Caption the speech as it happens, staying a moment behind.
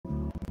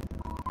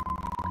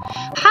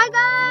Hi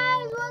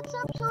guys, what's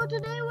up? So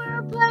today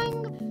we're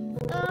playing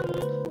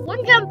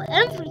one jump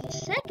every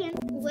second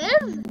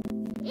with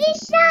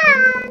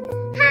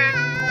Eshal.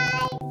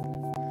 Hi.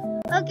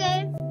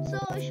 Okay, so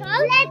Eshal,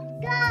 let's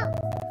go.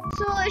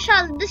 So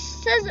Eshal, this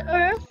says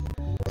Earth.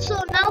 So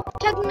now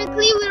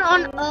technically we're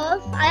on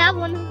Earth. I have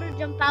 100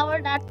 jump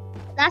power.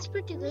 That's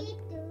pretty good. Me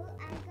too.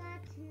 I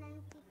got 92%.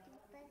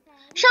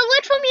 Eshal,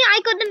 wait for me.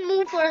 I couldn't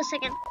move for a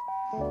second.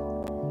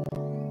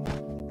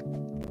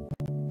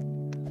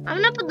 I'm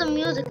gonna put the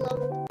music low.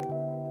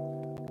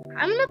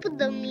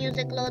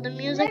 The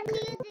music. Your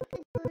music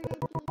is already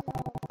low.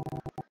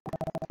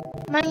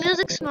 My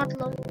music's not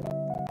low.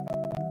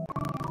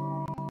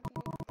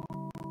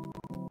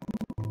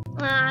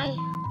 I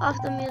off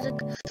the music.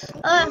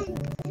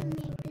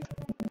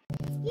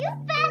 You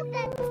passed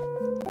it.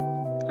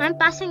 I'm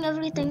passing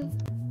everything.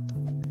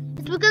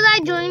 It's because I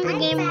joined the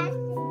game.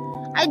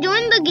 I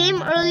joined the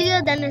game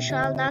earlier than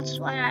Eshal. That's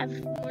why I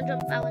have more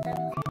jump power than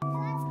her.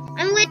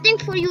 I'm waiting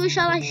for you,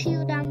 Eshal. I see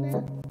you down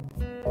there.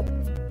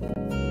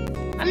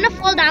 I'm gonna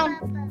fall down.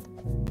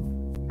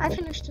 I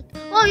finished it.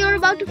 Oh, you're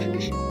about to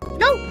finish it.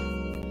 No!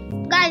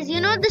 Guys, you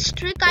know this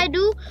trick I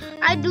do?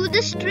 I do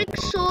this trick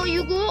so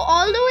you go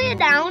all the way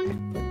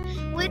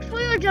down, wait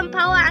for your jump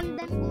power, and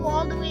then go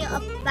all the way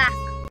up back.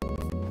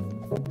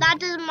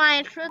 That is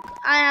my trick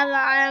I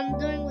am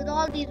doing with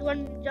all these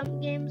one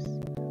jump games.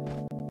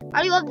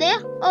 Are you up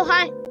there? Oh,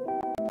 hi.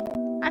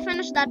 I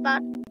finished that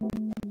part.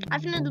 I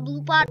finished the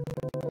blue part.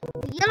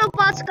 The yellow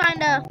part's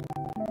kinda...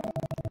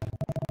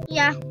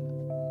 yeah.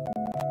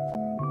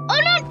 Oh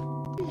no!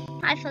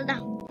 I fell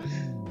down.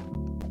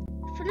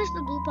 Finished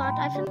the blue part.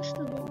 I finished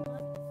the blue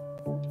part.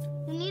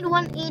 You need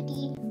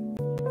 180.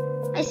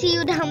 I see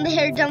you down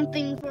there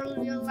jumping for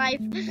real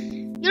life.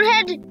 Your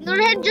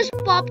head just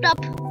popped up.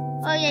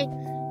 Oh yeah,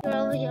 you're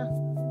over here.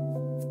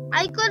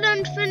 I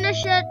couldn't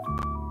finish it.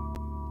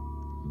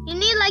 You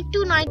need like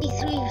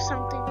 293 or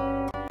something.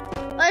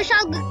 I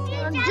shall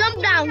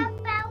jump down.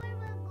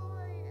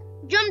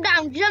 Jump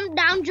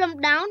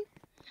down.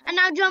 And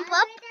now jump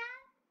up.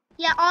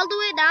 Yeah, all the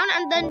way down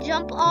and then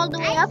jump all the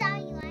way up. I saw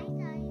you.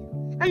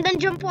 And then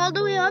jump all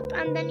the way up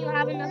and then you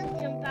have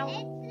enough jump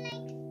power.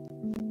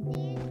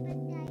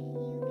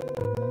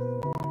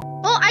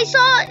 Oh, I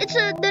saw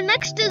the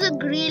next is a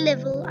gray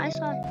level. I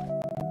saw it.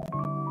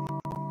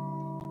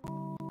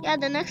 Yeah,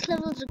 the next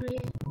level is a gray.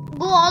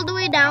 Go all the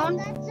way down.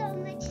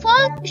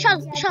 Fall,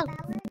 Shal.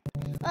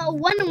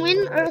 1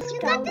 win, Earth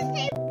Tower. You got the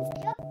same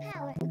jump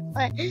power.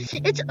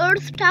 It's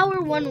Earth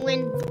Tower 1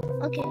 win.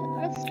 Okay,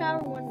 Earth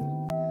Tower 1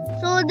 win.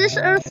 So this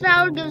Earth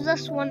Tower gives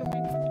us 1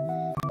 win.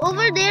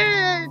 Over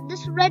there,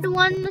 this red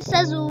one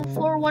says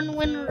for 1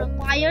 win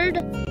required.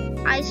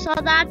 I saw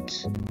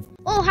that.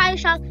 Oh, hi,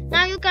 Shal.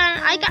 Now you can.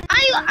 I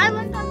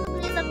went on the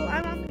gray level.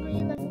 I'm on the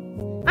gray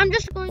level. I'm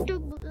just going to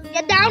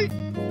get down.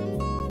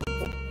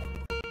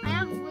 I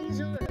have win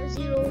 0.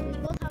 We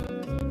both have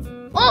win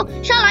 0. Oh,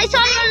 Shal, I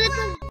saw your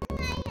little.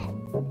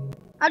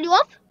 Are you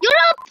up?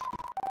 You're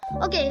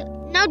up. Okay,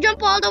 now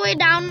jump all the way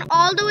down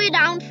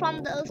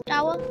from the Earth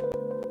Tower,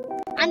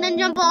 and then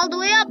jump all the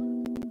way up.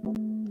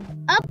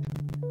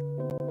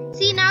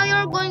 See, now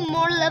you're going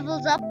more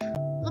levels up.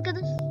 Look at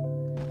this.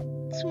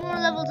 It's more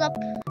levels up,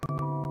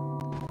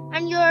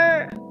 and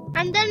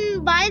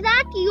then by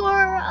that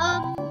your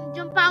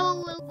jump power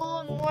will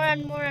go more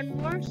and more and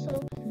more.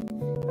 So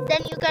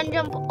then you can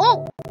jump.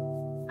 Oh,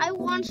 I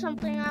want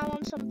something.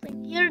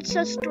 Here it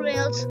says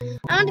trails.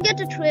 I want to get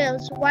the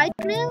trails. White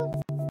trail.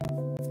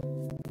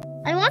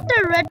 I want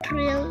the red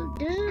trail.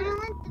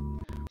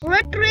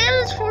 Red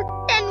trail is for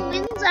 10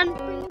 wins and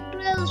pink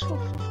trail is for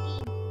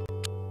 15.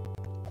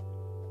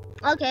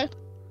 Okay.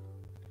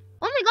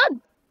 Oh my god.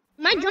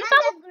 My jump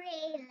power.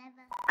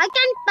 I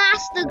can't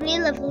pass the gray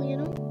level, you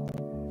know.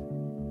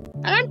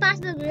 I can't pass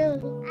the gray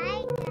level.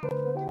 I can,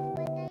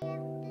 but I have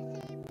the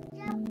same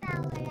jump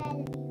power as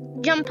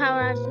you. Jump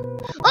power as you.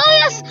 Oh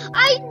yes!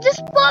 I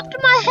just popped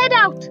my head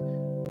out.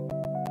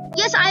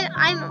 Yes,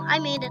 I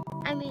made it.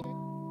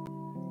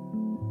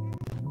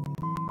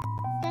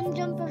 Then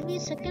jump every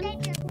second.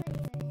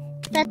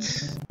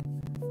 Pets.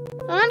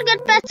 I want to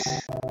get pets.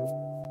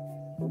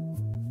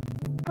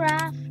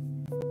 Craft.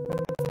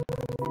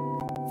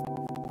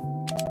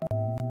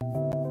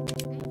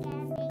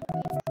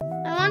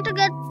 I want to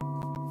get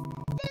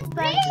This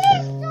pets. grid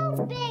is so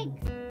big.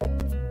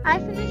 I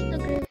finished the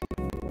grid.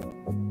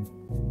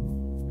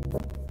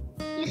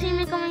 You see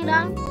me coming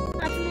down?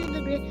 I finished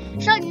the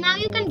grid. So now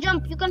you can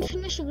jump. You can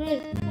finish the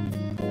grid.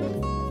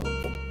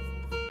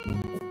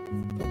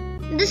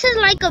 This is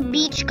like a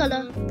beach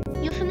color.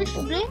 You finished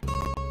the gray?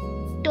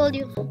 Told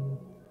you.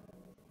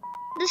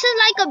 This is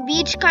like a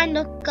beach kind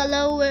of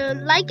color where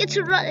like it's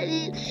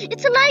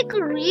like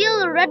a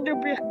real red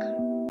brick.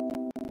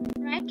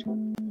 Right?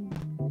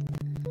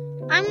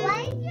 Why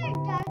is your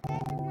darker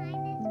and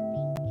mine is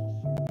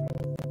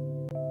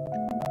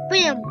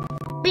pinkish?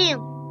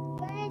 Bam.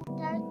 Where is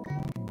darker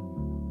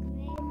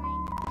gray,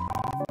 mine?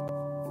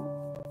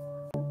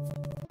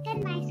 Look at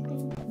my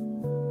screen.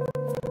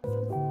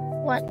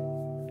 What?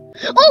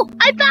 Oh,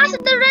 I passed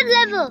the red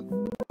level.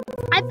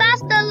 I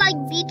passed the like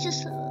beach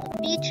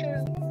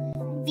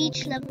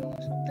level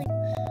or something.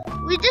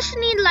 We just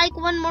need like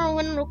one more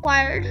win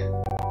required.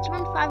 It's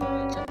been 5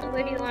 minutes of the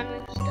video and we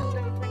still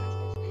didn't finish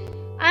this.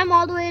 I'm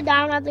all the way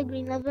down at the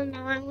green level.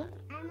 Now I'm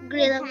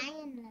gray level.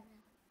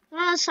 You're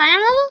on the cyan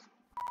level?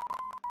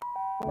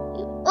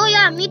 Oh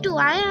yeah, me too.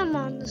 I am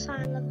on the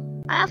cyan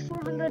level. I have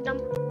 400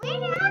 jump. Where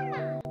am I?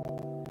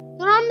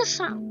 You're on the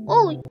cyan.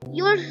 Oh,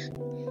 you're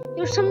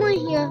somewhere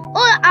here.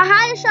 Oh,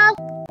 hi, Eshal.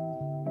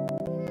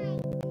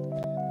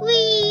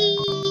 Wee!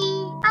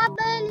 I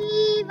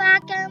believe I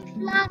can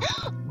fly.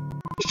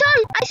 Eshal,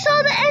 I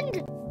saw the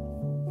end.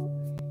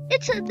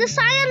 It's the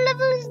cyan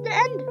level is the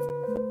end.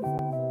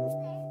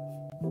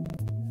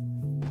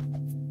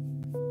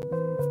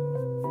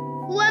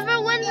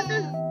 Whoever wins the,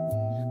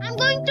 I'm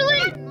going to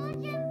win.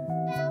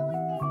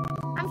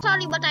 I'm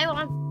sorry, but I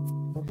won.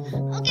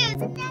 Okay,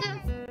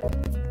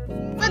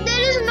 but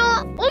there is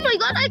no. Oh my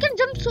God! I can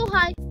jump so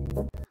high.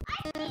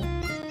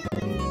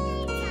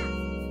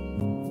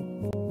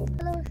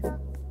 Hello, Eshal.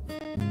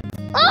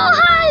 Oh,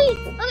 hi!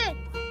 Okay.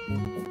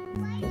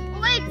 Oh,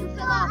 wait, you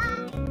fell off.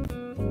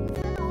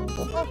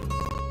 Oh.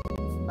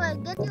 Well,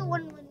 get your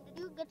one win. Did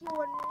you get your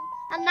one win?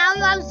 And now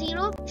you have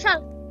 0.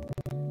 Eshal.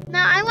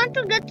 Now I want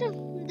to get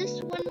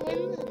this one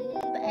win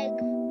egg.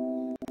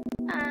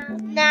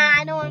 Nah,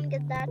 I don't want to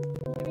get that.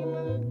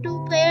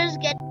 2 players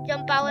get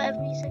jump power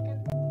every second.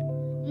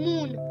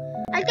 Moon.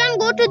 I can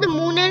go to the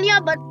moon area,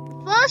 but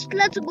first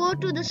let's go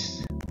to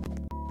this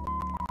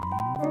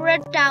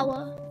red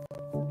tower.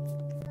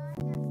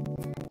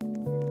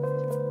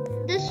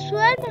 This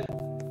one,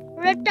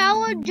 red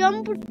tower,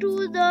 jump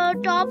to the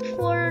top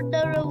for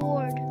the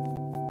reward.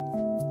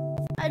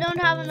 I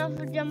don't have enough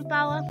jump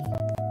power.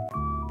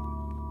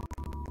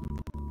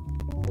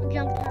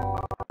 Jump power.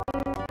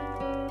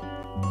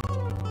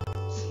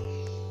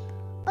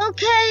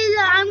 Okay,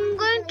 I'm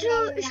going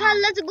to.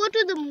 Let's go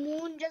to the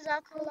moon.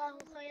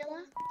 Jazakallahu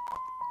khairan.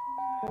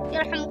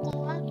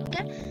 Yarhamukallah.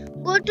 Okay,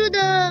 go to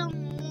the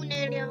moon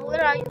area.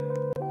 Where are you?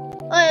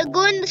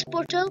 Go in this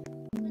portal.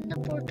 In the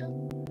portal.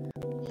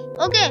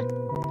 Okay.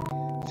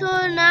 So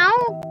now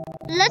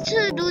let's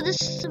do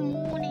this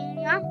moon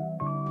area.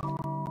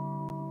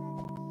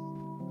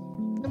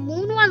 The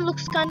moon one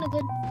looks kind of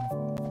good.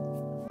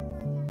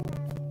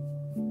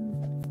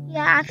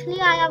 Yeah,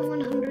 actually I have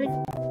 100.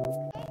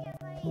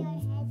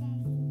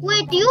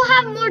 Wait, you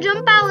have more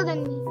jump power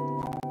than me.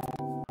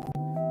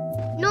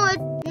 No,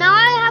 now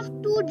I have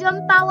 2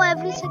 jump power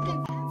every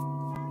second.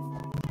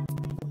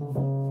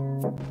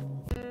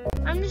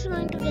 I'm just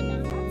going to get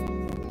down.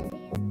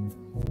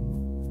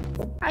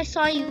 I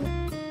saw you.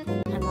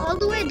 I'm all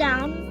the way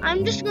down.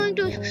 I'm just going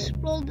to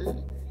explore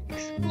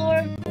this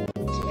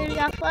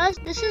area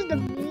first. This is the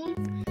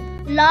moon.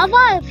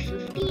 Lava is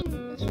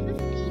 15. It's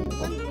 15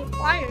 wins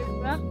required,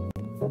 bruh.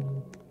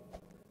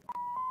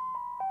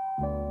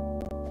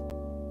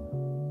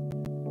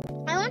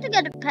 I want to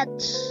get a pet.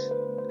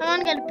 I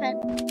want to get a pet.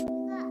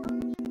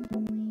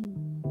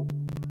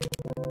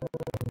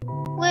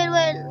 Wait.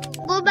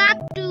 Go back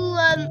to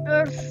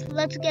Earth.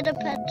 Let's get a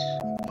pet.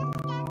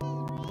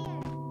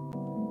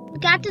 The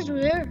cat is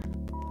rare.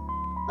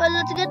 Well,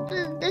 let's get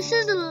this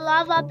is the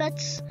lava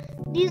pets.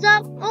 These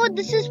are. Oh,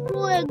 this is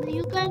pro egg.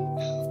 You can.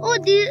 Oh,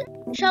 these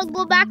shall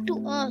go back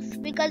to Earth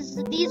because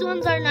these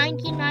ones are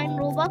 99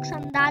 Robux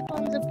and that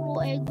one's a pro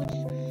egg which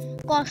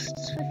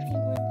costs 15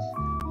 wins.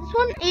 This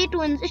one 8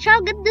 wins. It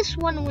shall get this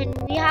 1 win.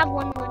 We have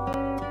 1 win.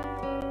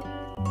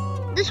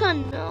 This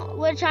one,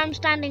 which I'm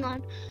standing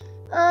on.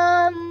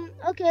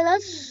 Okay,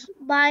 let's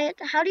buy it.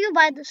 How do you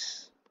buy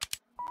this?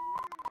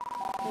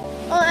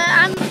 Oh,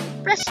 I'm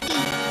Presty.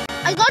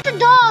 I got a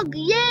dog.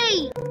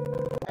 Yay!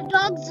 A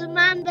dog's a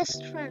man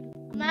best friend.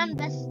 A man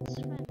best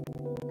friend.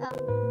 A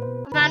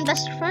man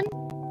best friend?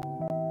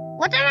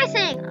 What am I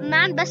saying? A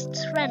man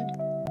best friend.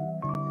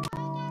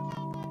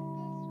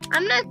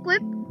 I'm not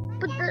equipped.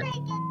 But the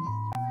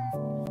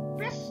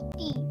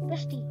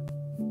Presty.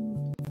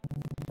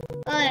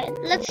 Alright,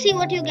 let's see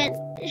what you get.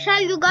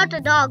 Eshal, you got a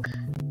dog.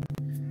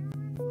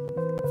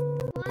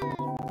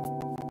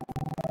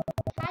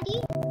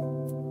 Caddy?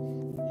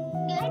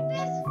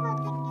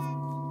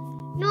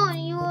 No,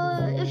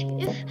 if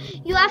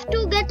you have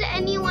to get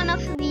any one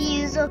of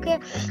these, okay?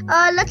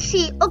 Let's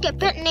see. Okay,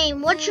 pet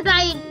name. What should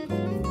I?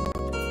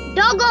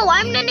 Doggo.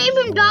 I'm gonna name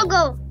him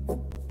Doggo.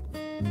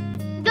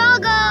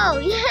 Doggo.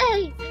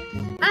 Yay!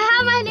 I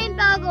have my name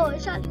Doggo.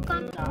 Eshal, you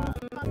can't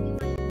copy mine.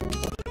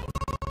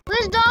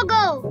 Where's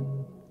Doggo?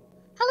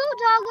 Hello,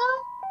 Doggo.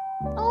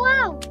 Oh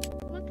wow.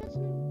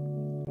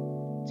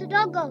 It's a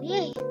Doggo.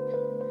 Yay!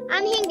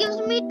 And he gives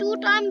me 2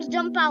 times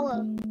jump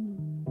power.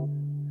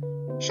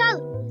 Shall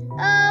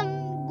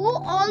go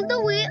all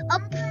the way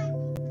up.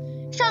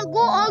 Shall go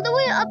all the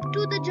way up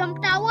to the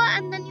jump tower,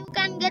 and then you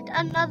can get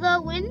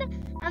another win,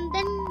 and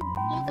then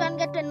you can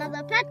get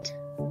another pet.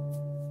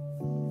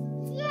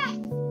 Yes.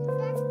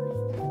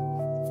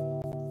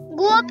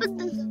 Go up at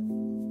the,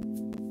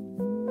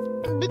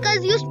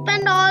 because you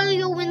spend all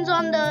your wins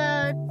on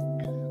the.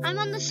 I'm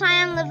on the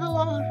cyan level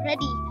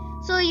already,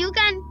 so you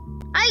can.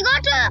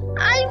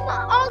 I'm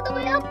all the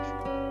way up.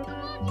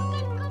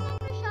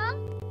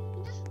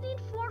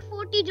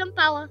 30 jump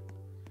power.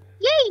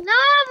 Yay, now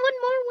I have one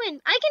more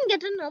win. I can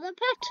get another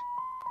pet.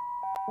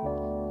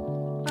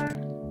 R.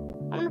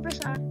 I'm gonna press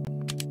R.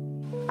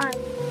 R.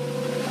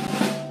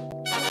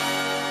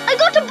 I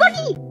got a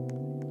bunny!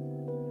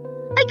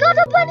 I got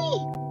a bunny!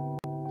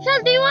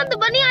 Shall, do you want the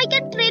bunny? I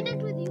can trade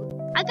it with you.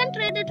 I can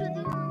trade it with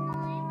you.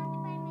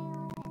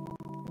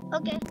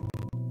 Okay.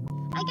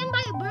 I can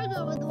buy a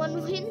burger with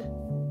one win.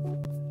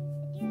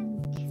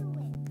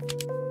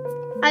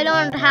 I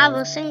don't have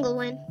a single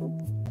win.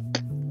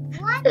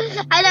 What?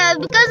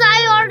 Because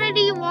I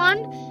already won.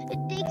 It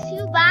takes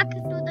you back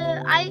to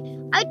the.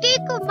 I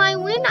take my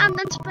win and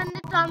then spend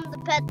it on the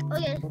pet.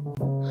 Okay.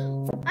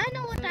 I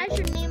know what I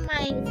should name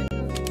my.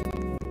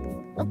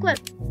 Equip.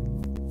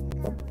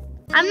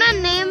 I'm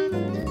gonna name.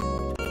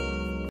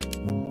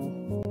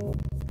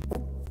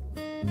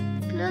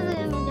 Play the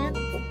game again.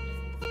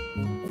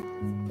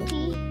 T.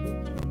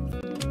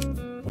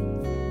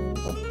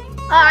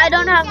 I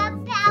don't have.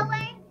 Jump power.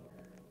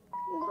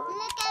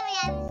 Look at me,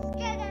 I'm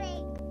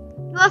struggling.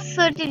 You have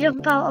 30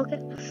 jump power. Okay.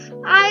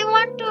 I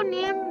want to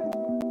name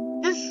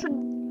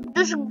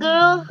this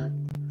girl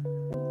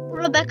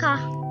Rebecca.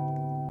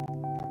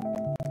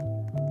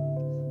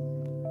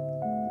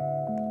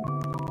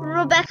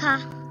 Rebecca.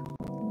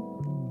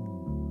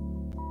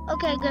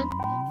 Okay, good.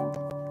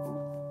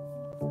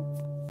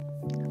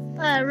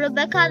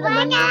 Rebecca the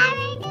bunny.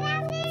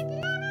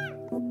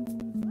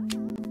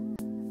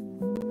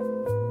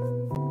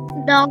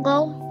 Doggo.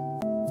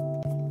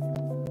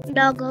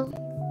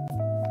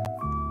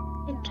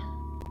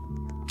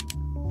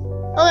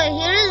 Okay,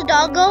 here is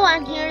Doggo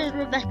and here is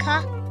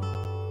Rebecca.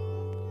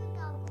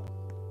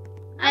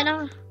 I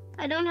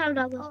don't have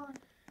Doggo.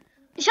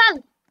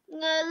 Eshal,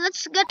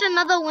 let's get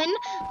another win.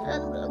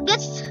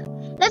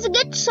 Let's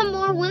get some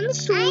more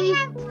wins. So I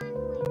have one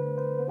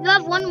win. you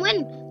have one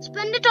win.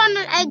 Spend it on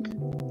an egg.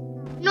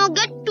 No,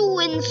 get 2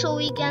 wins so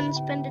we can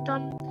spend it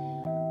on.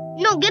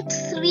 No, get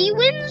 3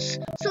 wins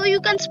so you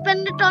can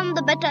spend it on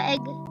the better egg.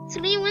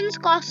 3 wins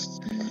costs.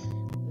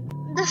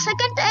 The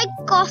second egg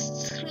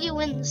costs 3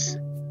 wins.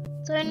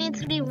 So I need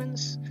 3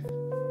 wins.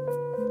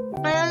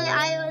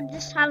 I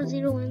just have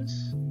 0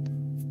 wins.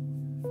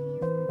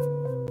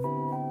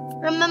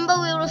 Remember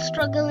we were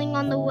struggling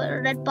on the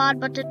red part,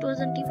 but it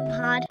wasn't even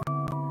hard.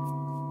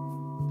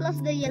 Plus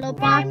the yellow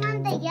part. I'm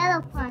on the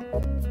yellow part.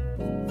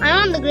 I'm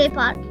on the grey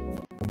part.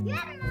 You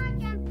don't know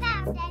jump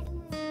out,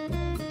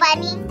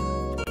 Bunny.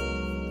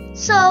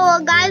 So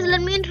guys,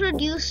 let me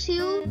introduce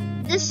you.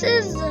 This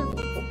is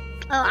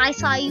I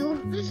saw you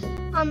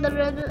on the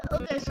red.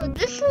 Okay, so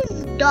this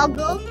is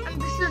Doggo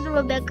and this is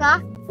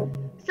Rebecca.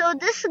 So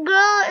this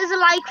girl is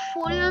like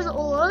 4 years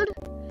old,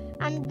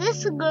 and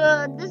this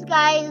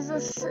guy is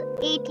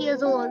 8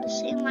 years old,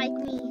 same like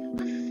me.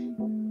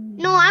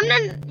 No, I'm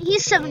not.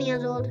 He's 7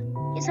 years old.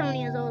 He's 7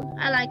 years old.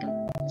 I like him.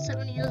 He's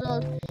 7 years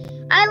old.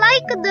 I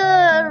like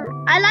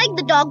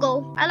the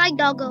Doggo. I like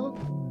Doggo.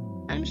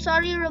 I'm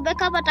sorry,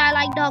 Rebecca, but I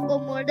like Doggo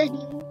more than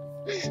you.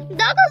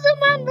 Doggo's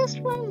my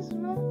best friends,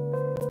 bro.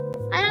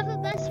 I have a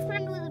best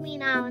friend with me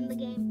now in the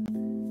game.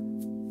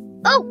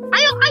 Oh,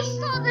 I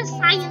saw the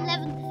sign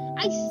 11.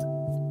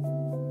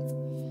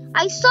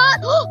 I saw.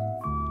 Oh,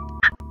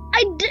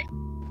 I did.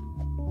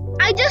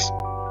 I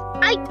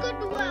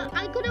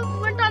could have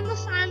went on the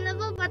sign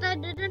level, but I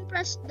didn't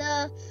press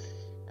the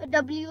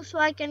W so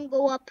I can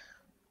go up.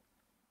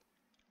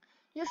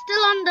 You're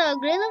still on the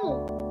gray level.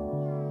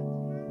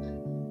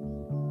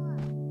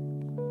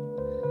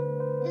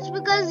 It's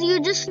because you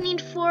just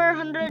need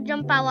 400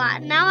 jump power.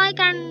 Now I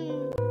can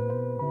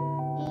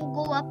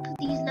go up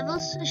these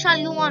levels. Shall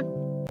you want?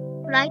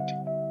 Right?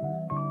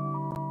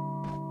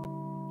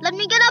 Let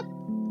me get up.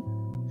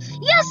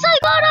 Yes, I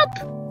got up.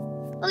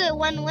 Okay,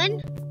 1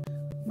 win.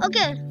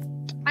 Okay,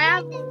 I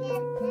have.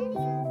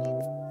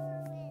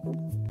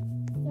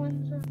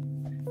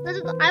 Let's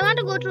go. I want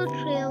to go to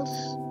trails.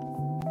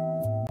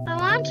 I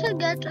want to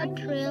get a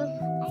trail.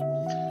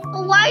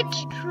 A white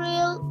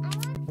trail.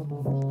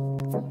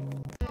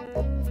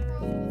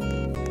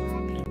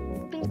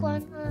 Pink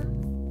one.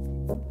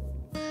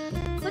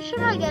 What should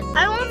I get?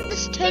 I want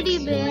this teddy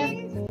bear.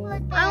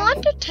 I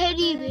want a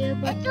teddy bear.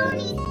 But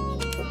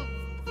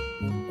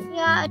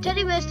yeah, a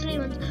teddy bear is 3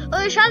 ones. Oh,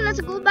 Eshal,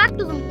 let's go back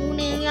to the moon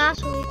area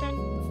so we can.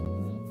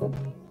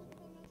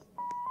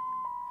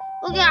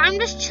 Okay, I'm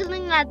just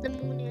chilling at the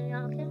moon area,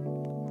 okay?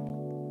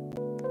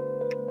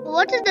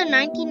 What is the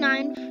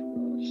 99?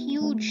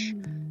 Huge.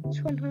 It's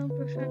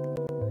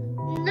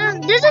 100%. No,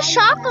 there's a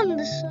shark on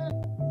this side.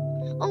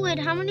 Oh, wait,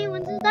 how many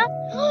wins is that?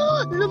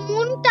 The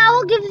moon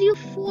tower gives you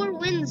 4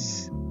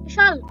 wins.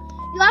 Eshal,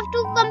 you have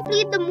to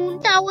complete the moon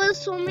tower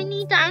so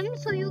many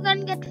times so you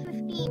can get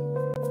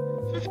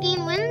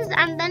 15 wins,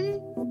 and then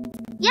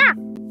yeah,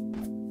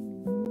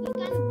 you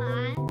can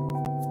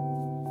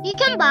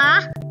buy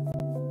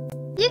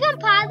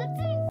the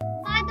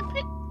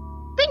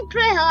pink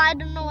trail. I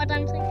don't know what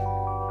I'm saying.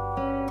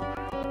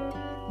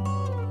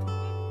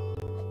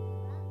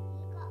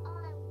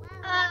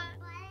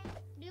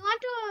 Do you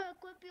want to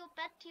equip your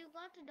pet? You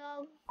got a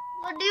dog.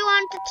 What do you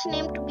want its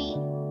name to be?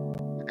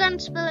 You can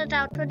spell it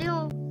out.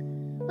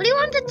 What What do you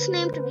want its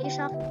name to be,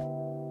 Eshal?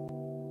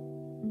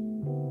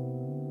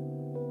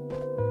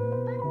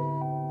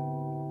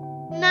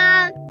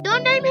 Nah,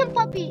 don't name him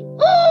Puppy.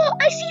 Oh,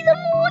 I see the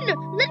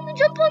moon. Let me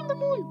jump on the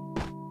moon.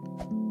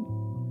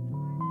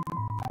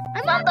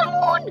 I'm on the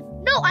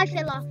moon. No, I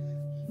fell off.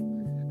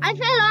 I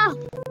fell off.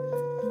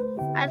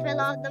 I fell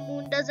off. The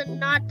moon does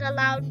not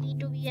allow me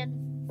to be as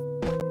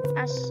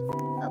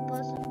a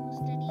person who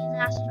studies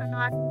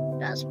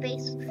astronaut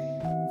space.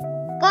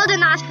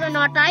 Golden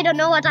astronaut. I don't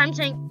know what I'm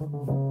saying.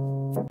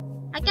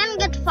 I can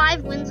get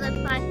 5 wins at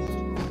 5.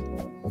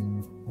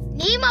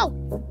 Nemo.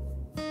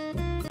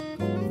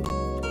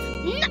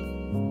 No.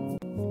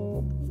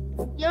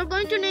 You're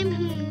going to name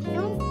him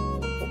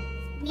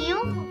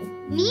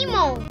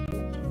Nemo.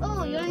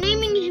 Oh, you're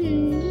naming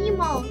him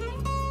Nemo.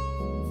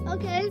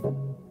 Okay.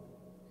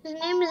 His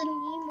name is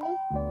Nemo.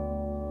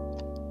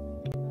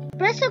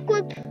 Press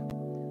equip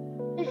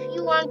if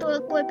you want to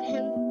equip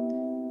him.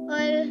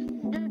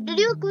 Did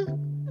you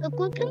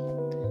equip him?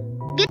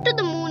 Get to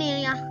the moon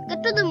area.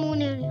 Get to the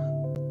moon area.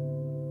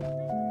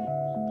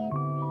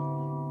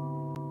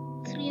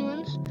 3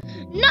 ones.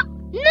 No!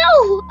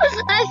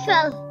 I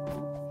fell.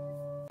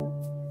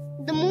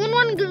 The moon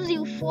one gives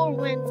you 4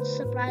 wins.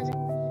 Surprising.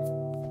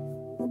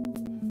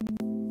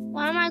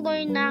 Why am I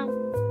going down?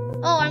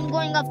 Oh, I'm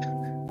going up.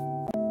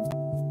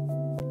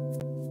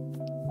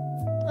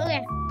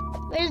 Okay,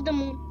 where's the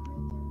moon?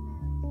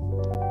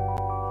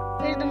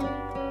 Where's the moon?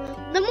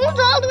 The moon's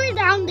all the way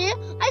down there.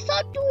 I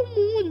saw 2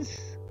 moons.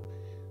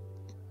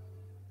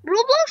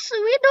 Roblox,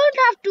 we don't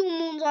have 2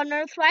 moons on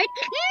Earth, right?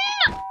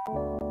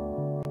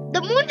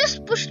 The moon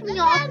just pushed me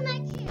off.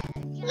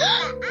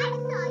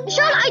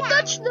 Eshal, I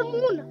touched the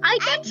moon. I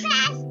passed you.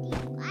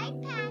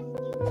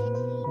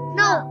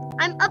 No,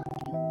 I'm up.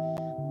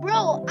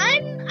 Bro,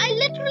 I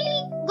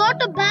literally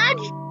got a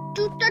badge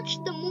to touch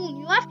the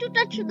moon. You have to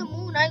touch the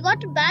moon. I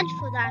got a badge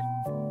for that.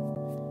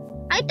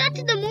 I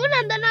touched the moon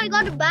and then I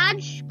got a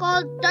badge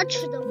called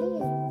Touch the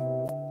Moon.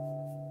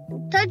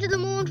 Touch the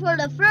moon for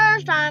the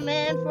first time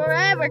in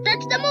forever.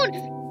 Touch the moon.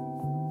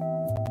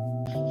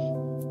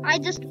 I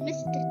just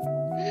missed it.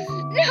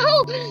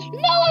 No,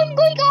 I'm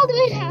going all the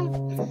way down.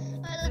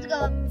 Alright, let's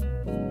go.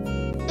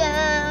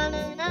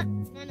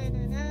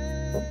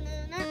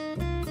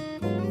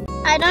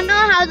 I don't know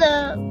how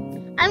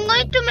I'm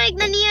going to make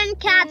the Neon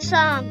Cat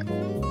song.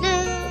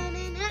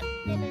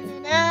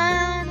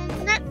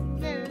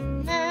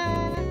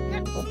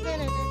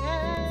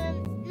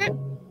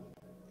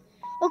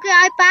 Okay,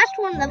 I passed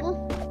 1 level.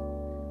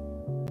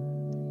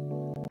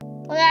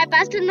 Okay, I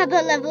passed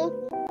another level.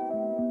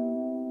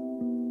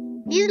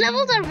 These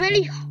levels are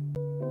very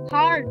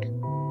hard.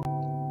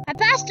 I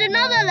passed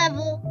another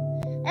level.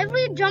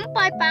 Every jump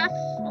I pass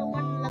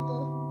 1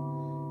 level.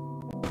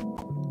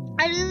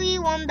 I really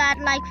want that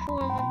like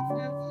 4 months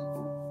now.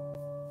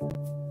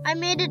 I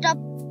made it up.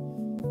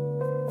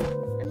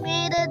 I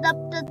made it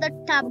up to the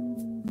top.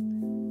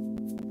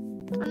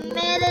 I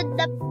made it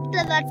up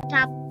to the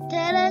top. To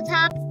the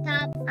top.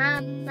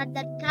 I'm at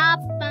the top.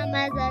 I'm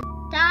at the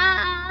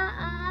top.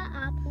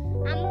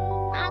 I'm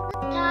at the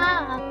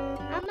top.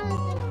 I'm at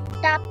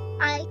the top.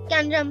 I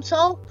can jump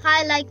so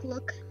high, like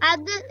look at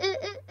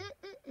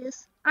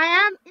this. I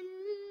am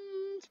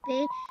in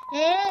space.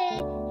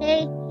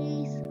 Hey,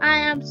 I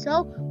am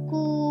so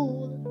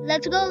cool.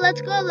 Let's go.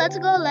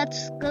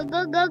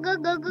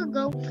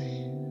 Go.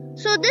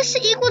 So this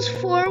equals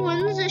 4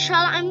 wins.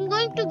 Eshal, I'm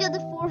going to get the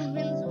 4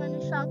 wins when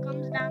Eshal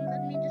comes down.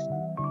 Let me just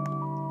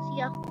see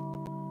ya.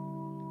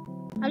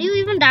 Are you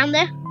even down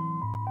there?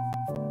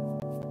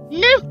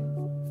 No.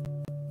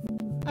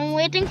 I'm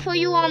waiting for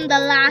you on the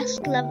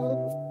last level.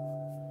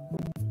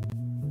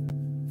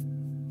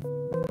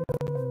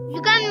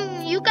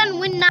 You can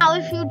win now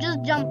if you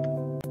just jump.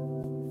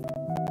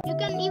 You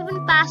can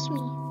even pass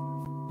me.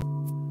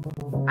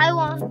 I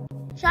won.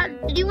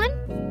 Did you win?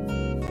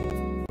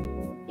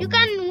 You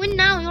can win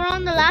now. You're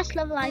on the last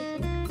level, I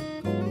think.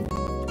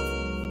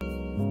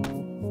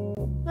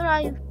 Where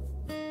are you?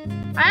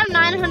 I have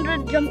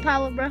 900 jump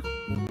power, bro.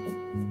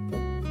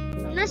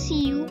 I'm gonna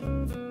see you.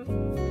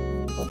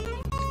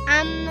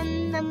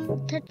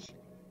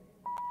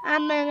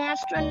 I'm an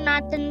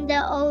astronaut in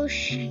the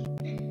ocean.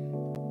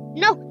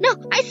 No,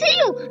 I see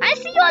you,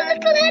 your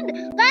little head.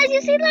 Guys,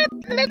 you see that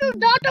little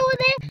dot over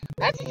there?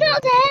 That's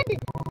Eshal's head.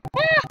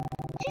 Ah,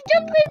 she's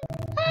jumping.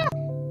 Ah,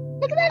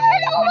 look at that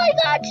head. Oh my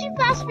god, she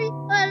passed me.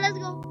 Alright, let's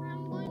go.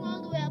 I'm going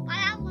all the way up. I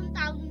have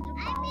 1,000 jump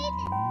power. I made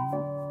it.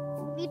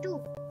 Me too.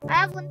 I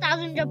have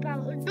 1,000 jump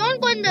power. Don't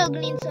go in the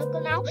green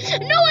circle now.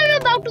 No, I'm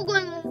about to go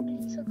in the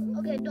green circle.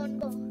 Okay, don't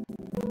go.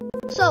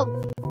 So,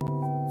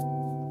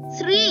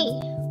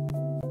 3,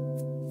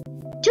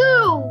 2,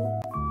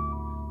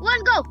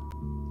 1, go.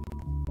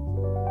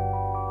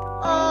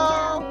 I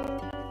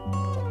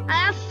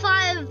have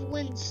 5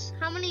 wins.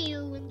 How many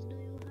wins do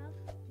you have?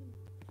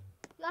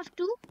 You have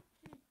 2?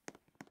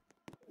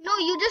 No,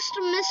 you just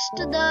missed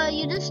the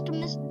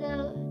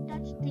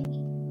touch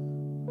thingy.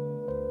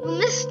 You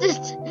missed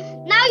it.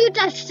 Now you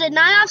touched it.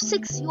 Now I have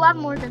 6. You have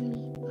more than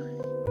me.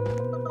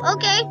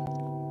 Okay.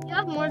 You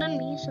have more than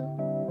me, so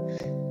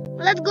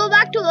Let's go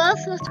back to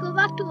Earth. Let's go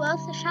back to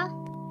Earth, Eshal.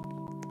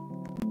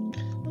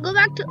 Go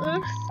back to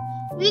Earth.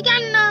 We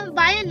can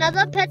buy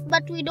another pet,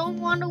 but we don't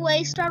want to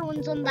waste our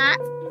ones on that.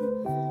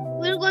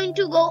 We're going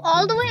to go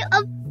all the way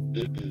up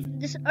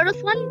this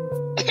Earth one.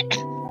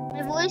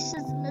 My voice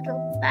is a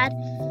little bad.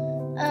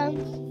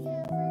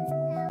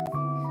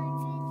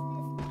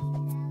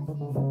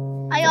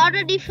 I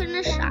already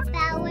finished.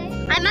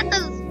 I'm at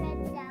the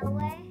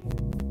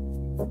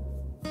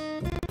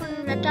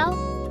red tower.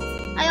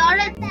 I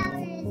already.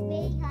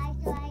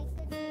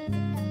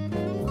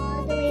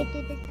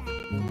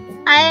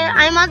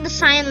 I'm at the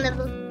cyan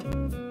level.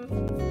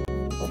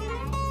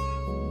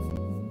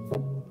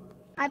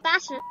 I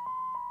passed it.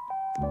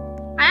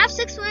 I have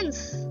 6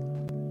 wins.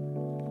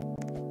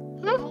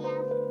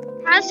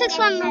 I have 6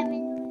 wins.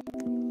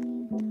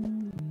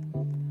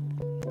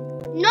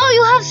 No,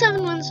 you have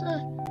 7 wins.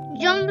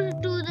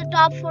 Jump to the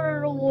top for a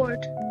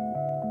reward.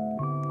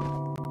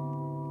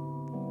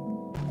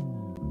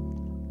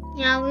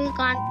 Yeah, we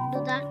can't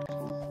do that. We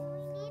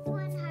need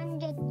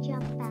 100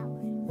 jump power.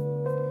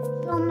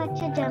 So much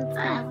jump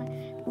power.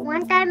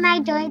 One time I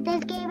joined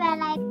this game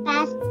and I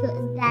passed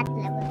that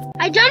level.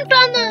 I jumped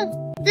on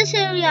this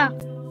area.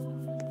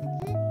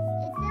 It's a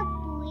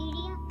blue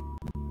area.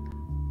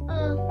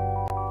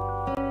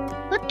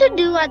 What to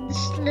do at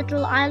this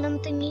little island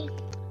thingy?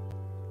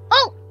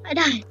 Oh, I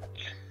died.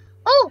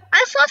 Oh,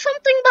 I saw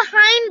something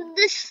behind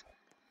this.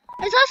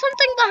 I saw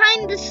something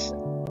behind this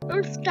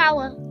Earth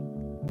tower.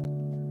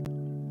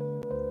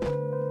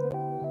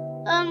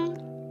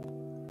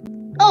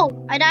 Oh,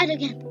 I died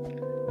again.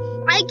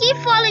 I keep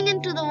falling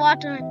into the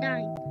water and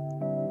dying.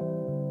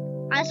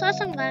 I saw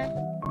some guy,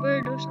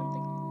 bird or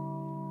something.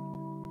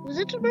 Was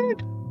it a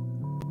bird?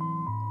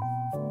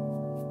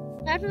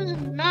 That was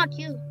not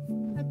you.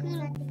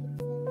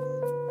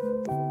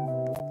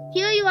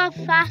 Here you have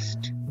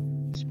fast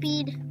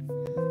speed.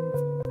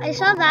 I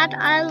saw that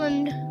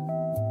island.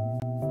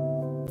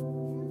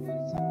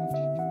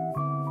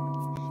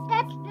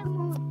 That's the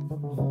moon.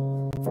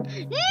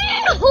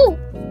 No!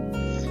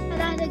 I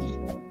died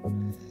again.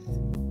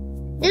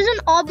 There's an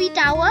obby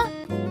tower.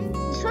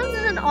 This one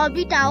is an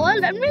obby tower.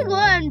 Let me go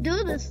and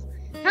do this.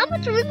 How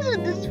much wins is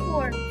this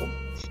for?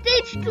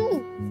 Stage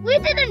 2. We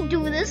didn't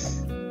do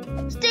this.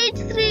 Stage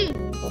 3.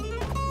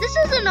 This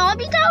is an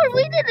obby tower.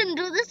 We didn't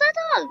do this at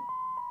all.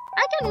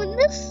 I can win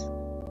this.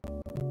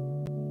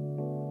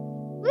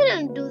 We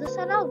didn't do this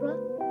at all, bro.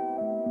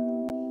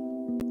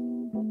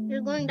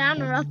 You're going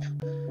down or up?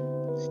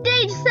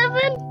 Stage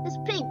 7 is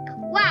pink.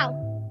 Wow.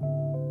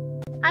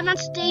 I'm on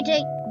stage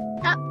 8.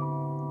 Up.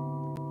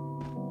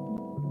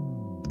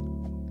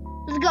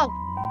 Let's go.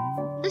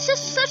 This is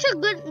such a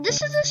good.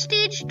 This is a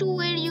stage 2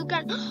 where you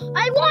can.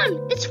 I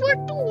won. It's for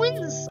 2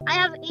 wins. I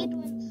have 8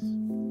 wins.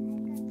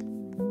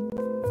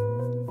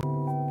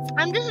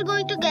 I'm just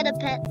going to get a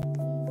pet.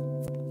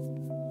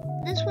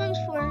 This one's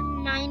for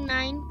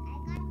 99.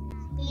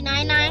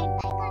 99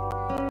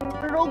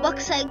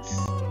 Robux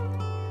eggs.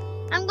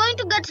 I'm going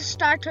to get a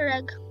starter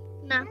egg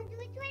now.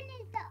 Which one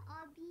is the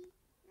obby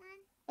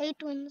one?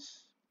 8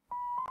 wins.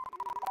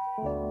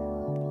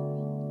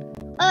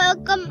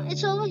 Come,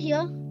 it's over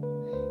here.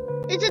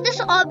 It's at this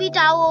obby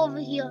tower over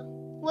here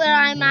where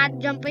I'm at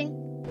jumping.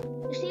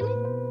 You see me?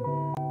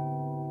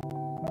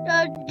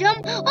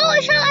 Jump. Oh,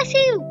 Eshal, I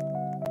see you.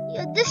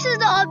 Yeah, this is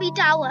the obby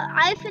tower.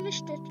 I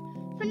finished it.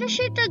 Finish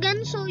it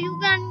again so you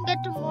can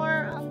get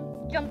more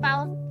jump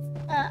power.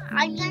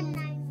 I mean,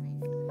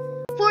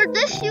 for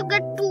this you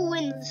get 2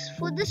 wins.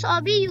 For this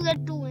obby you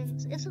get 2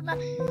 wins. It's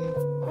like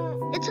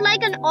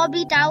an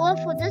obby tower.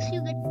 For this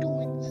you get 2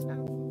 wins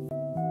now.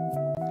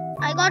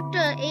 I got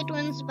 8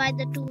 wins by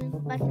the 2 wins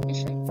by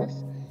finishing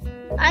this.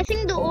 I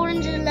think the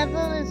orange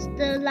level is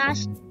the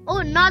last.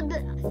 Oh, not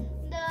the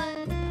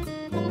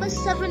number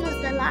 7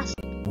 is the last.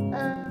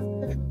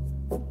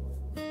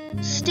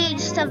 Stage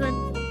 7.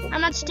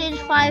 I'm at stage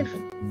 5.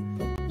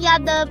 Yeah,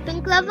 the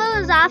pink level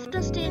is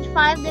after stage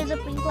 5. There's a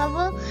pink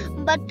level,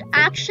 but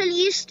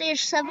actually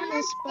stage 7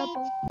 is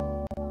purple.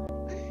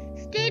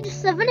 Stage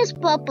 7 is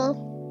purple.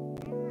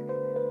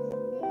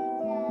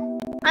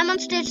 I'm on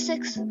stage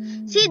 6.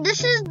 See,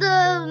 this is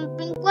the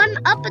pink one.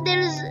 Up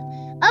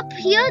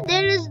here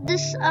there is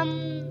this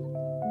I'm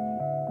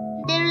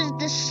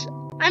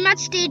at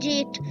stage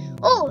 8.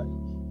 Oh,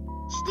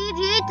 stage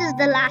 8 is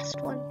the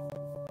last one.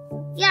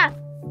 Yeah,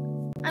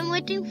 I'm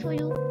waiting for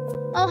you.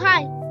 Oh,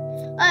 hi.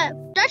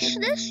 Touch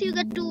this, you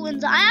get 2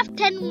 wins. I have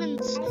 10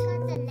 wins. I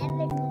got 11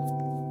 wins.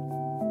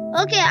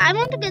 Okay, I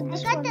want to get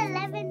this I got one.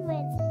 11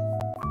 wins.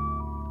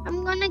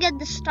 I'm gonna get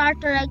the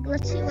starter egg.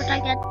 Let's see what I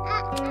get.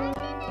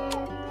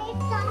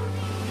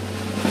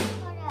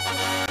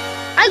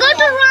 I got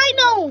a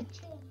rhino.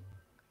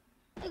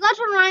 I got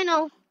a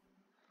rhino.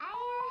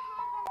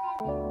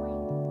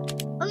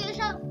 Okay,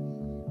 so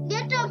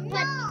get a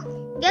pet.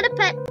 No. Get a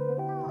pet. No, I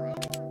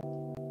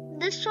won't.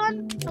 This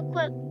one,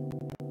 quick.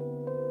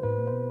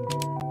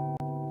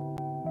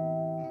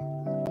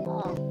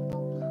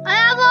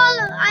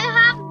 I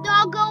have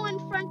doggo in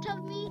front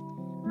of me,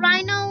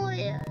 rhino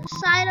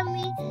side of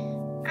me,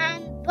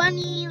 and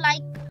bunny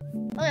like.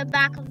 Okay,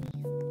 back of me.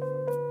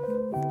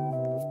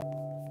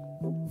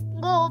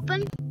 Go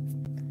open.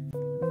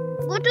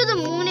 Go to the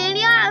moon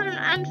area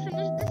and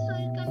finish this so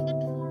you can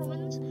get 4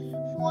 wins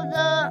for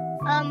the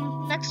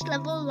next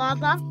level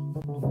lava.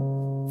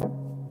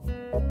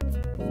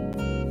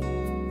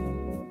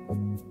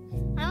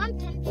 I want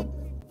 10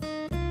 people.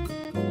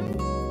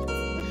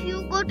 If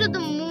you go to the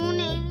moon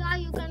area,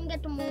 you can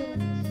get more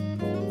wins.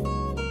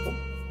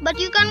 But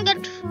you can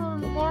get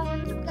more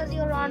wins because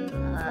you're on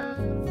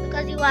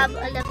because you have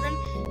 11.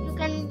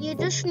 You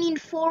just need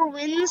 4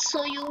 wins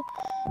so you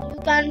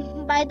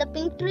can buy the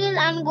pink trail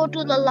and go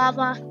to the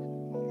lava.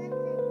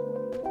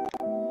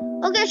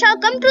 Okay, shall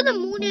come to the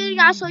moon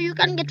area so you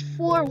can get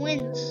 4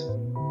 wins.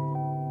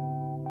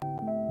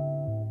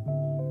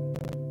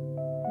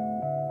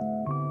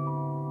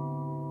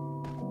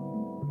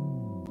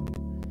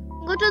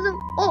 Go to the...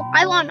 Oh,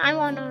 I won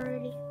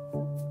already.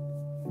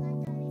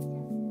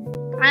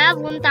 I have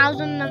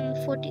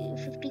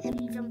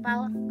 1053 jump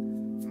power.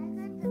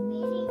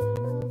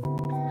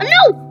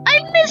 No!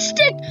 I missed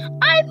it!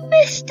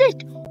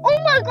 Oh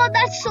my god,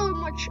 that's so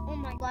much. Oh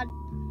my god.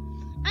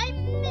 I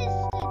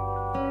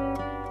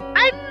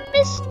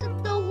missed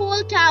the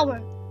whole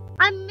tower.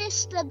 I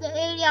missed the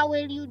area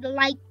where you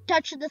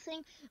touch the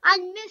thing. I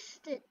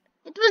missed it.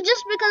 It was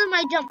just because of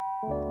my jump.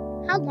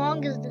 How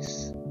long is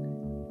this?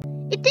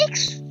 It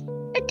takes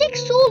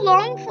so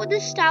long for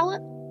this tower.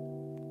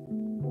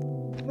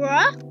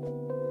 Bruh.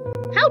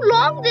 How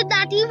long did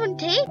that even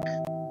take?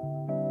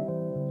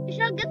 You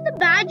shall get the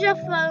badge of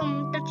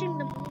touching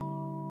the moon.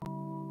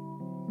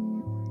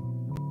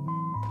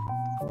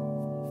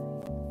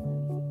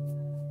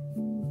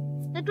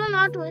 It will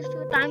not waste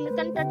your time. You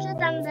can touch it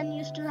and then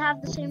you still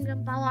have the same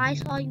jump power. I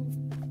saw you.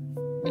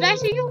 Did I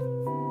see you?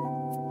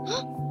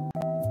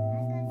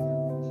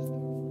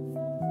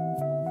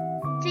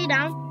 See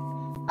down.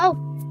 Oh,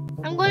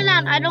 I'm going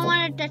down. I don't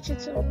want to touch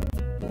it soon.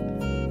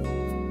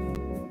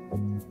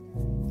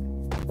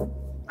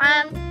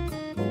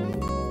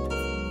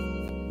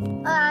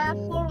 I have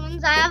 4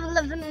 wins. I have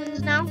 11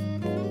 wins now.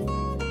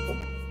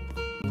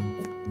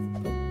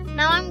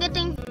 Now I'm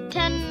getting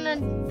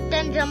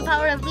 10 jump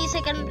power every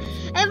second.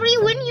 Every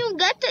win you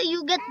get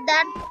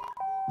that.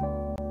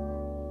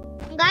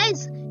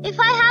 Guys, if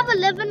I have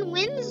 11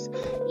 wins,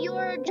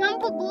 your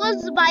jump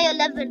goes by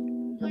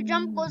 11. Your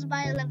jump goes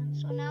by 11.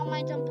 So now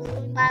my jump is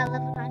going by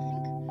 11, I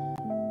think.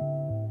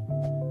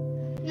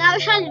 Now,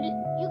 Eshal,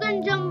 you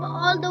can jump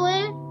all the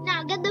way.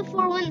 Now get the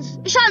 4 wins.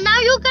 Eshal, now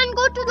you can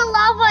go to the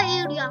lava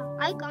area.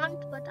 I can't,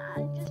 but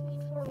I just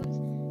need 4 wins.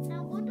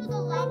 Now go to the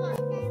lava.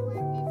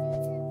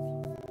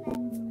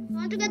 I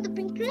want to get the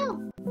pink trail.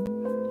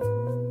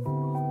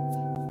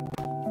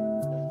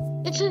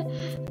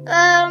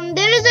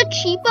 There is a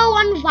cheaper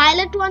one,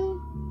 violet one.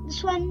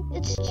 This one,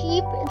 it's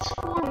cheap. It's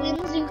 4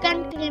 wins. You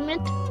can claim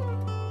it.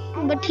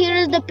 But here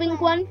is the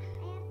pink one.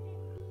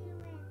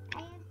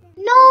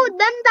 No,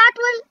 then that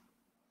will.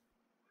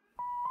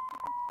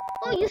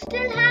 Oh, you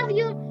still have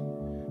your.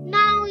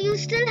 Now you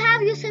still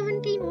have your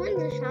 17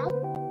 wins, Eshal.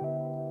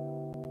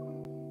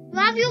 You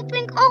have your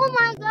pink. Oh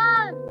my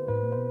god.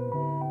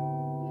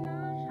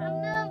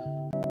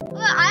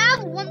 No, I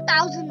have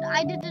 1,000.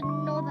 I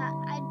didn't know that.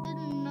 I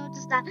didn't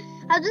notice that.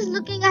 I was just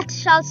looking at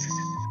Eshal's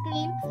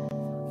screen.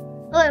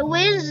 Oh,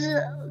 where's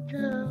the?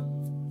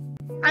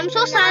 I'm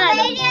so sad. I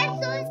don't.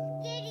 So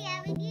scary.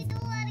 I mean, you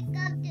don't want to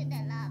come to the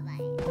lava.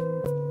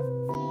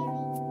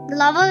 The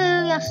lava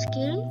area is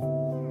scary.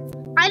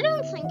 I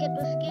don't think it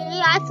was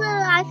scary. I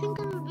think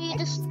it would be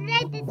just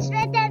Red. It's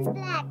red and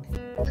black.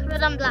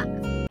 red and black.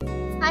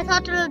 I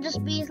thought it would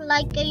just be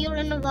like you're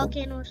in a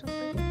volcano or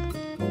something.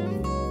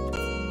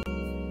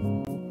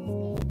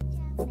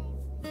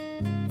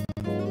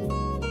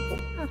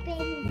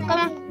 Come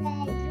on.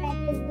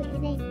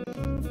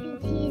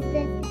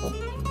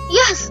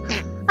 Yes!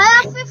 I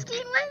have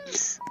 15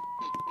 wins!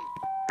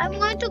 I'm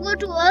going to go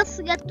to Earth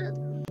I'm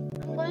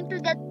going to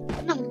get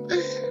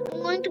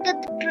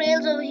the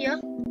trails over here.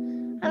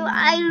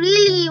 I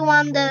really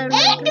want the 8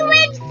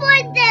 wins for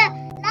the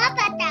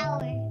lava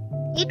tower.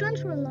 8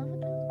 wins for the lava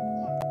tower.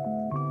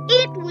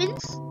 8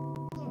 wins?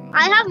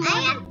 I have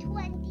 25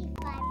 wins.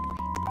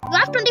 You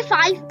have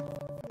 25?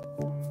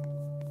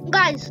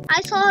 Guys,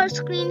 I saw her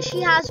screen.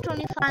 She has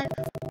 25.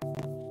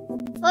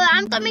 Oh,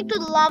 I'm coming to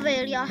the lava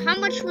area. How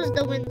much was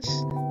the wins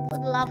for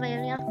the lava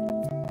area?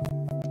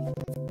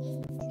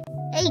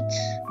 8.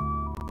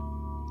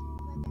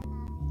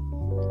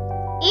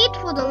 8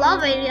 for the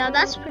lava area.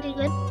 That's pretty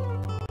good.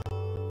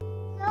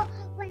 So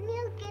when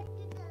you get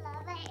to the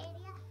lava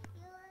area,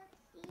 you will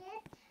see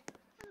it.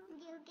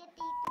 You get 8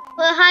 wins.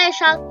 Oh, hi,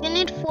 Eshal. You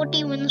need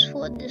 40 wins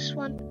for this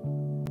one.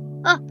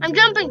 Oh, I'm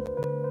jumping.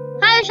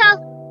 Hi,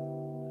 Eshal.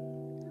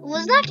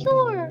 Was that you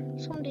or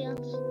somebody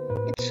else?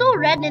 It's so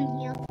red in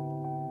here.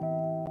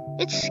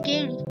 It's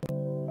scary.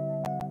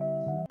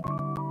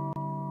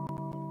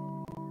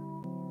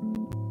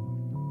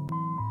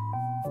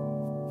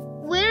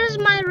 Where is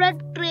my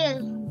red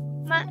trail?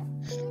 I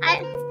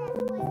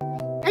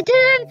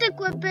didn't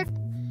equip it.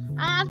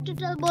 I have to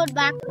teleport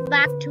back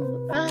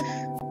to Earth.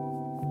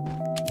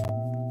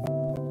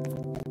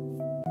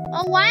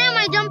 Oh, why am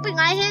I jumping?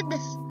 I hate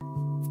this.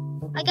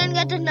 I can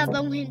get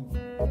another win.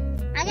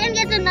 I can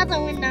get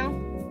another win now.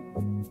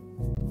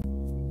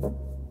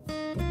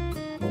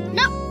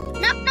 No,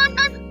 no, no,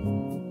 no.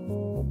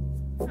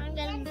 I'm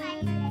getting.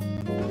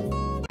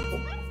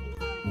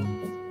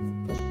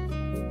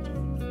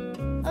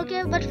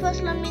 Okay, but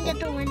first let me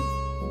get a win.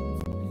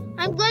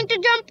 I'm going to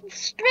jump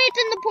straight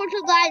in the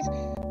portal, guys.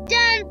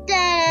 Dun,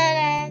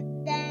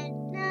 dun, dun,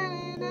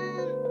 dun,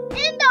 dun.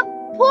 In the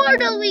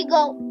portal we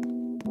go.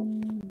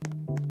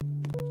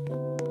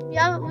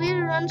 Yeah, we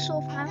run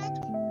so fast.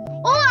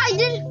 Oh, I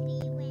didn't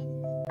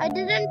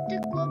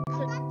equip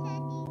it.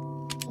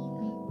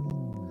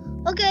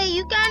 Okay,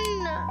 you can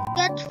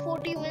get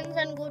 40 wins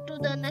and go to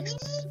the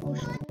next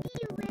ocean.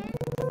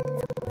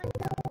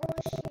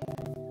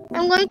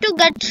 I'm going to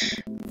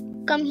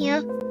come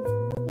here.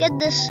 Get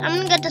this. I'm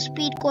gonna get a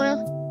speed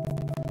coil.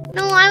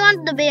 No, I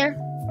want the bear.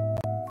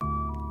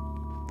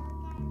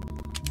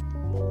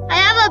 I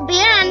have a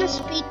bear and a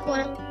speed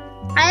coil.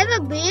 I have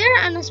a bear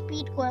and a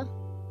speed coil.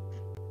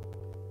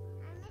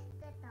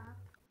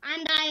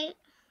 And I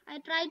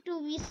try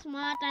to be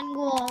smart and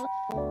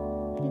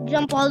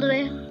jump all the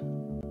way.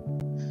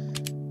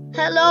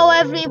 Hello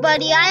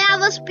everybody. I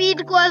have a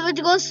speed coil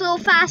which goes so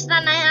fast,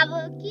 and I have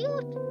a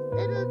cute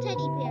little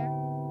teddy bear.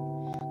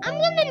 I'm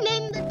gonna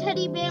name the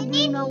teddy bear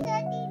Bruno.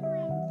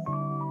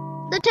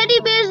 The teddy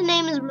bear's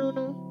name is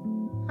Bruno.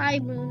 Hi,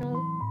 Bruno.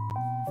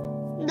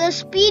 The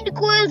speed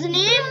coil's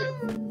name?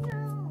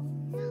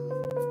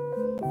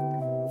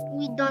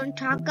 We don't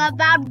talk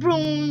about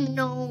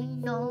Bruno.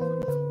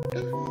 No.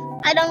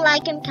 I don't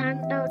like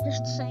Encanto.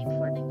 Just saying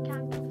for the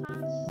Encanto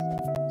fans.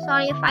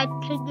 Sorry if I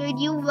triggered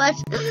you, but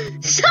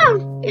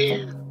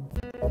sorry.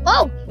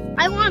 Oh,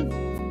 I won.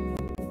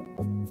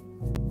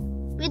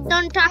 We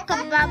don't talk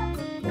about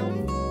Bruno.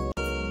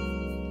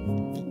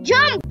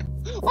 Jump!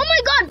 Oh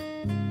my god!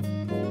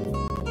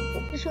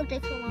 This will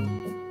take so long.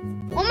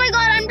 Oh my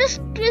god, I'm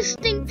just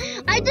twisting.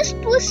 I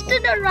just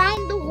twisted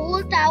around the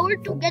whole tower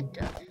to get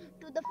to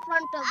the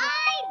front of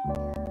it.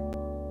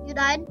 You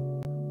died?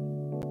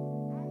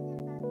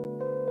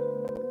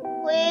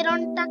 We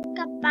don't talk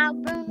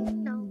about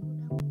Bruno.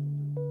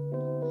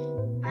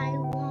 I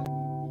won't.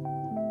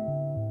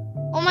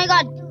 Oh my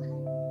god.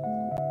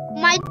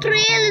 My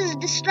trail is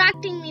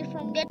distracting me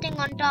from getting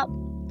on top.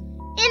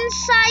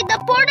 Inside the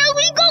portal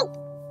we go.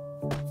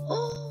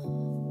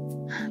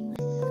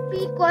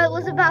 Speed coil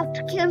was about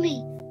to kill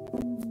me.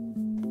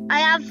 I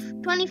have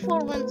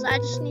 24 wins. I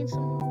just need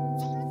some more.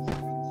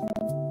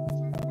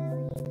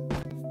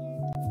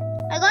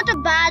 I got a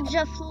badge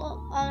of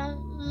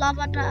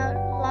lava tower.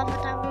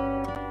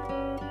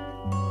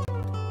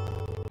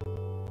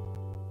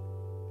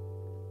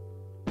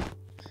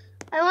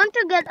 I want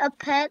to get a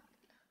pet.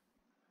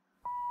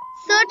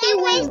 30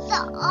 wins.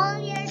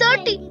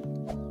 30.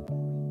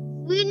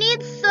 We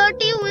need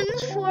 30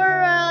 wins for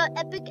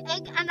epic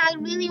egg, and I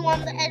really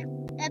want the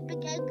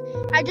epic egg.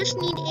 I just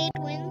need 8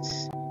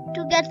 wins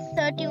to get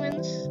 30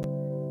 wins.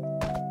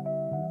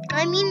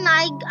 I mean,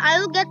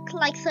 I'll get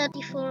like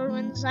 34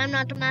 wins. I'm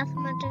not a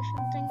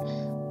mathematician thing.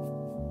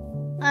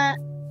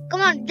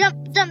 Come on, jump.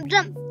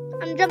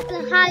 I'm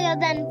jumping higher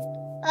than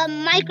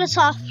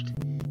Microsoft.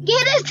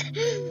 Get it?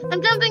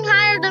 I'm jumping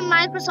higher than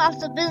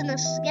Microsoft's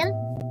business. Get it?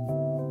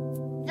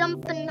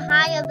 Jumping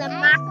higher than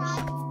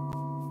Microsoft.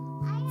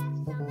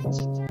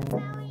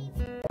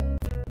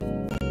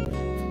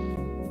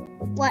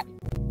 What?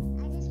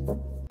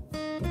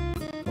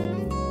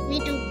 Me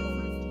too.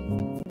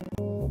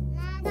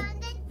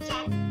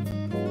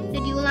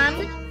 Did you land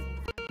it?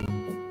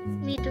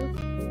 Me too.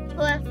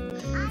 Well,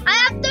 I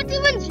have 30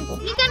 wins. You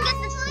can get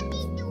this.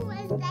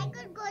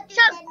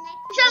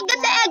 Shall get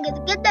the egg.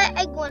 Get the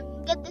egg one.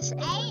 Get this egg.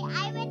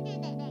 I went to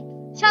the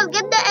next. Shall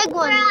get the egg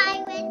one.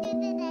 I went to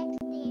the next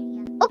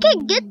area. Okay,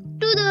 get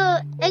to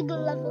the egg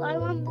level. I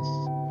want this.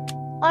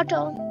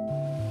 Auto.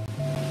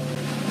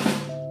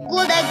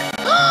 Gold egg.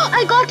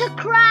 I got a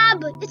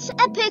crab. It's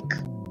epic.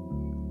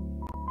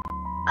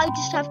 I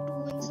just have 2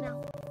 wins now.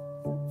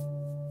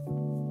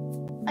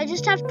 I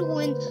just have 2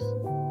 wins.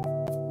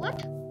 What?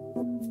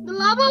 The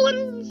lava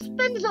one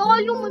spends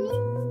all your money?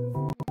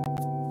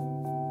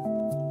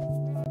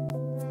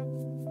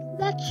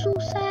 That's so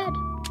sad.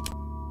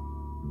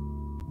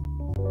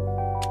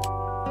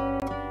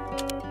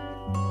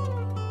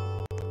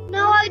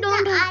 Now I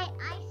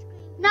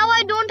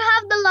don't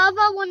have the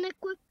lava one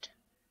equipped.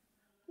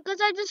 Because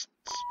I just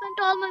spent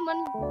all my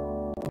money.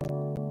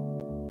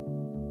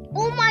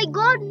 Oh my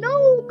god,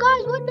 no!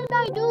 Guys, what did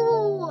I do?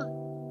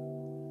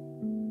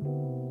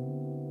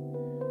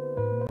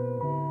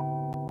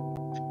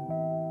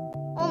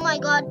 Oh my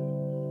god.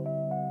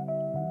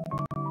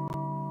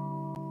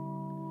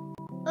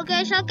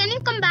 Okay, Eshal, can you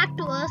come back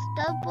to Earth?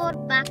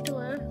 Teleport back to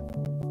Earth.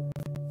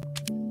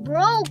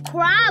 Bro,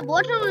 crab,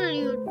 what are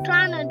you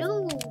trying to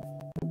do?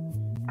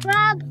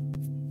 Crab,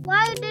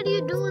 why did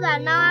you do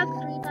that? Now I have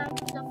 3 times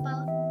to jump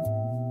out.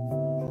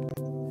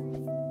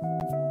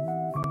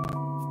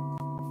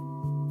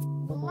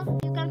 Oh,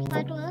 you can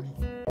fly to Earth?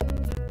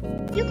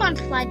 You can't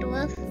fly to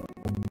Earth.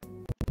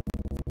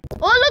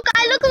 Oh look,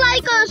 I look like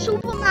like a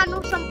Superman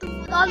or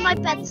something with all my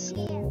pets.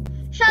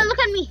 Shall look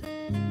at me.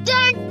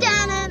 Dun,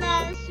 dun, dun,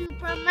 dun,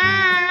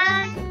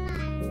 Superman.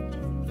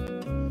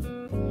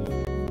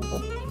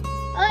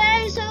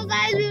 Okay, so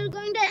guys, we're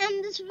going to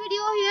end this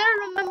video here.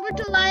 Remember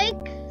to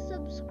like,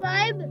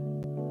 subscribe,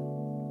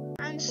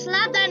 and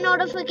slap that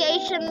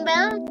notification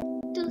bell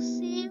to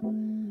see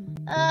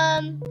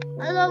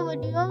other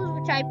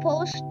videos which I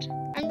post,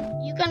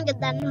 and you can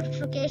get that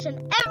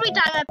notification every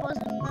time I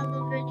post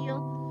another video.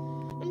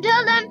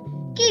 Until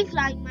then, keep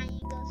flying, my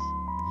eagles.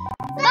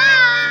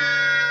 Bye!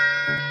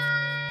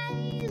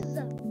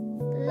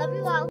 Love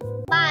you all.